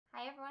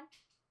Hi everyone,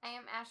 I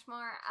am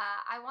Ashmore.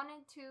 I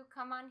wanted to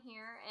come on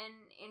here and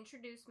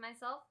introduce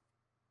myself,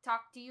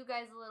 talk to you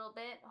guys a little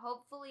bit,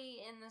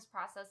 hopefully in this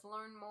process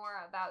learn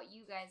more about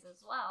you guys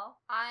as well.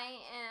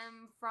 I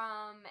am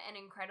from an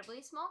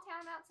incredibly small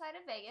town outside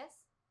of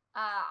Vegas.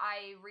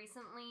 I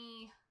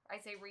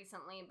say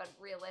recently, but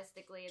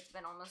realistically it's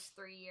been almost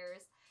 3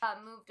 years,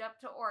 moved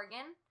up to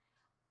Oregon.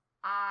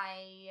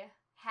 I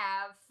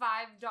have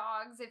 5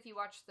 dogs. If you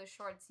watch the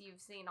shorts,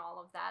 you've seen all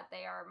of that.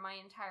 They are my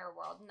entire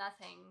world.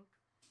 Nothing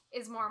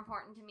is more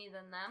important to me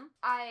than them.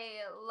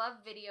 I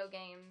love video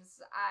games.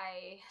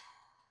 I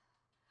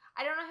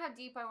don't know how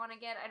deep I want to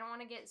get. I don't want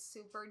to get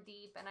super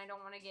deep, and I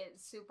don't want to get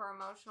super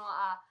emotional.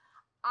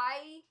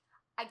 I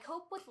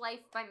cope with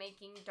life by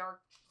making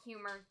dark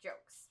humor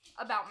jokes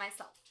about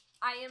myself.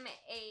 I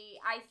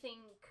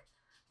think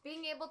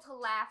being able to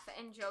laugh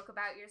and joke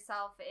about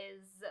yourself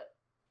is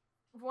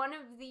one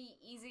of the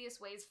easiest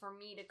ways for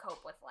me to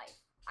cope with life.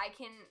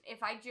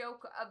 If I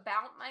joke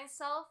about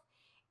myself,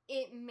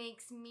 it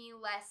makes me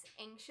less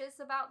anxious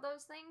about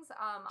those things.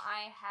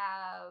 I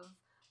have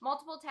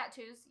multiple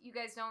tattoos. You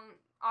guys don't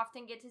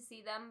often get to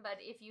see them, but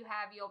if you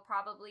have, you'll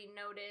probably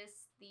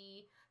notice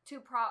the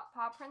 2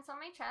 paw prints on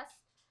my chest.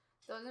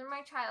 Those are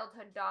my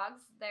childhood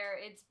dogs.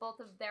 It's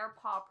both of their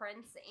paw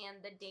prints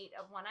and the date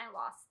of when I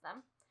lost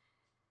them.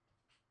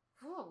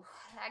 Whew,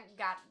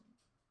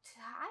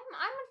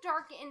 I'm a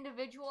dark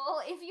individual,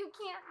 if you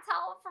can't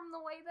tell from the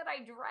way that I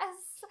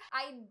dress.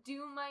 I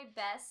do my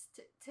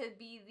best to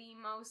be the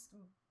most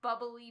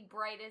bubbly,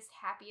 brightest,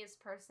 happiest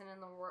person in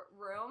the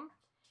room.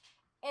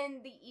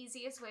 And the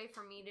easiest way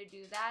for me to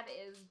do that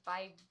is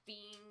by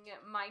being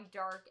my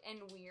dark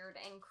and weird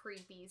and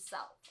creepy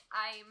self.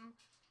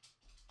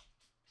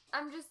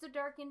 I'm just a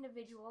dark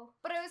individual.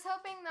 But I was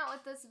hoping that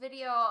with this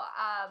video,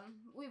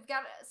 we've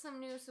got some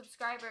new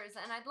subscribers,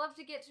 and I'd love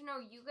to get to know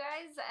you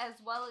guys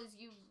as well as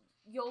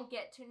you'll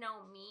get to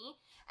know me.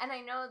 And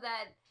I know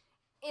that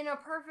in a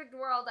perfect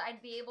world,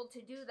 I'd be able to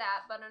do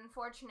that, but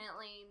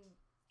unfortunately,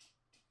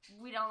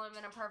 we don't live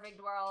in a perfect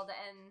world,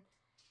 and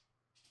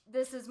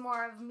this is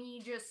more of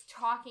me just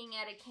talking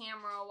at a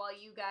camera while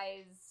you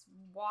guys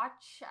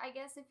watch, I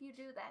guess, if you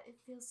do that. It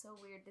feels so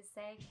weird to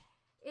say.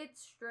 It's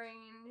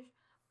strange.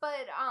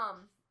 But,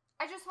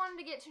 I just wanted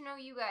to get to know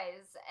you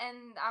guys,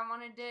 and I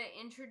wanted to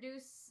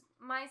introduce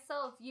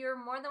myself. You're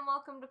more than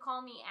welcome to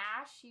call me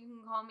Ash. You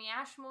can call me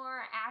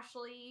Ashmore,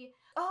 Ashley.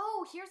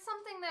 Oh, here's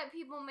something that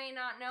people may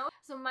not know.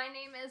 So my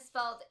name is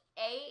spelled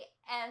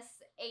A-S-H-L-I.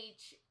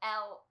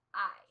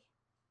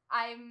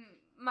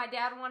 My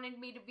dad wanted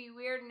me to be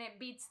weird, and it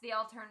beats the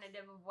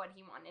alternative of what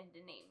he wanted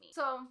to name me.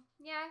 So,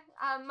 yeah,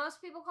 most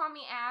people call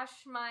me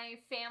Ash. My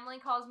family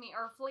calls me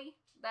Earthly.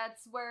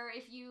 That's where,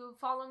 if you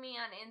follow me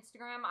on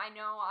Instagram, I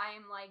know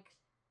I'm, like,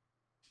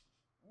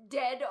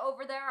 dead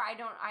over there. I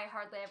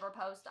hardly ever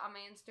post on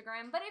my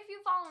Instagram. But if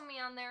you follow me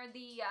on there,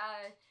 the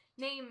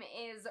name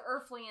is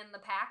Earthly in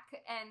the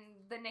Pack,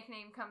 and the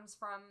nickname comes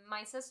from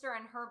my sister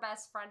and her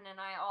best friend, and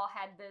I all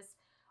had this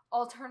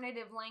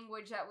alternative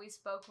language that we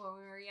spoke when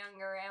we were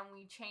younger, and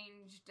we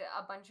changed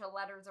a bunch of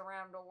letters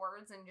around to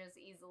words and just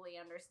easily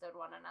understood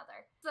one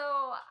another.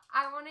 So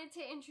I wanted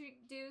to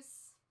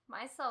introduce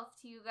myself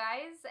to you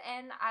guys,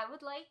 and I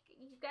would like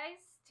you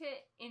guys to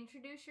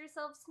introduce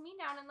yourselves to me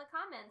down in the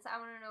comments. I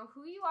want to know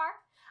who you are.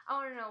 I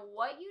want to know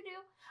what you do.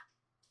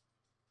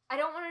 I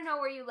don't want to know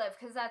where you live,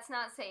 because that's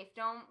not safe.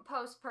 Don't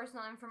post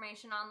personal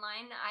information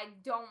online. I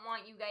don't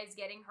want you guys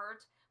getting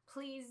hurt.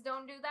 Please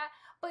don't do that.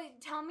 But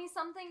tell me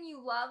something you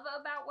love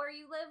about where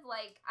you live.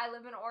 Like, I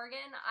live in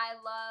Oregon. I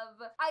love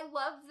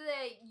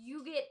that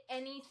you get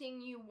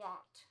anything you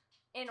want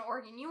in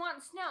Oregon. You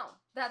want snow.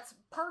 That's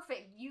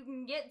perfect. You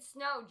can get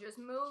snow. Just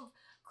move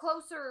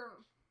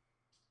closer.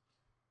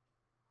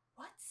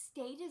 What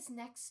state is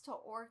next to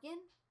Oregon?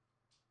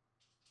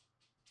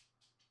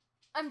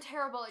 I'm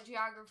terrible at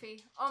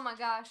geography. Oh my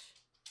gosh.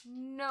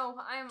 No,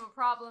 I am a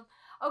problem.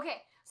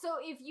 Okay, so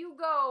if you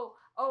go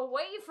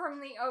away from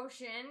the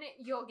ocean,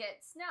 you'll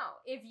get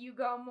snow. If you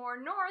go more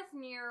north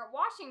near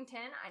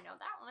Washington, I know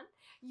that one,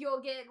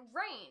 you'll get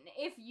rain.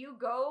 If you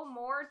go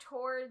more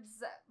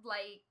towards,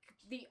 like,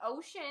 the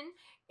ocean,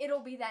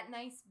 it'll be that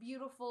nice,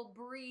 beautiful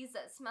breeze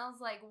that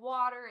smells like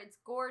water. It's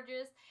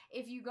gorgeous.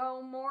 If you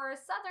go more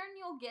southern,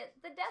 you'll get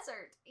the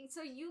desert.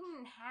 So you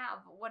can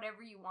have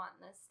whatever you want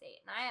in this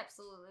state, and I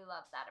absolutely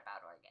love that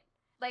about Oregon.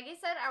 Like I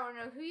said, I want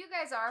to know who you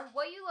guys are,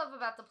 what you love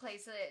about the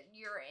place that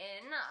you're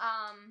in,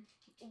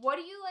 what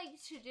do you like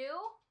to do,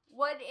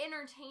 what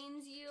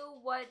entertains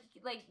you,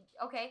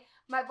 okay,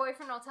 my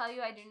boyfriend will tell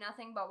you I do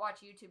nothing but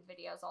watch YouTube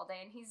videos all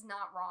day, and he's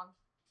not wrong.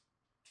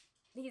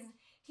 He's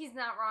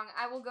not wrong.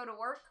 I will go to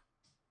work,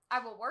 I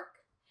will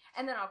work,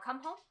 and then I'll come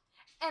home,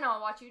 and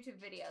I'll watch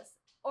YouTube videos.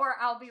 Or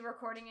I'll be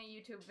recording a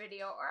YouTube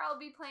video, or I'll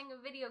be playing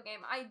a video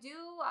game. I've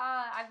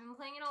been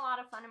playing it a lot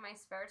of fun in my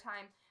spare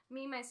time.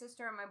 Me, my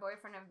sister, and my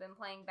boyfriend have been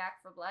playing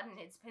Back 4 Blood, and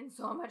it's been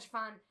so much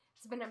fun.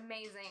 It's been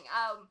amazing.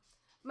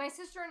 My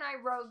sister and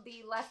I rode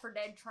the Left 4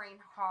 Dead train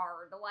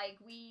hard. Like,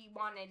 we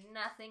wanted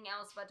nothing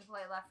else but to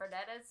play Left 4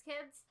 Dead as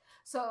kids.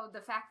 So the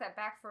fact that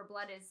Back 4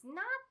 Blood is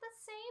not the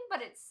same,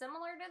 but it's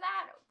similar to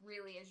that,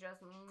 really is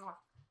just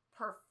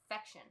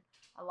perfection.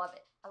 I love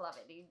it. I love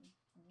it.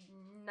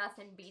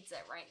 Nothing beats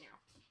it right now.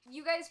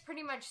 You guys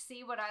pretty much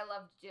see what I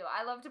love to do.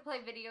 I love to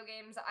play video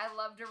games. I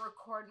love to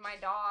record my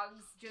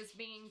dogs just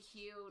being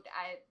cute.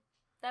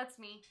 That's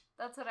me.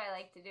 That's what I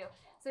like to do.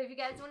 So if you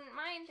guys wouldn't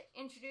mind,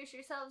 introduce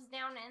yourselves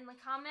down in the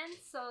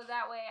comments so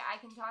that way I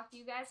can talk to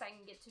you guys. I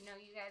can get to know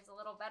you guys a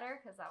little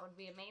better because that would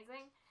be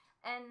amazing.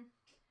 And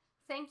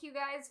thank you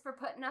guys for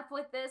putting up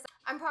with this.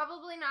 I'm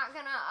probably not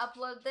going to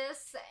upload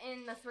this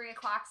in the 3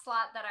 o'clock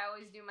slot that I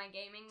always do my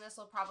gaming. This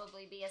will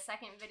probably be a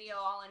second video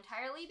all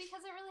entirely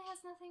because it really has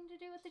nothing to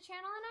do with the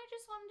channel and I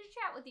just wanted to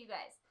chat with you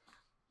guys.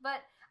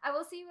 But I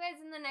will see you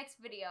guys in the next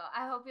video.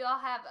 I hope you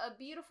all have a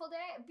beautiful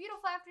day, a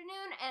beautiful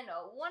afternoon, and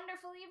a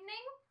wonderful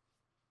evening.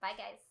 Bye,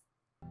 guys.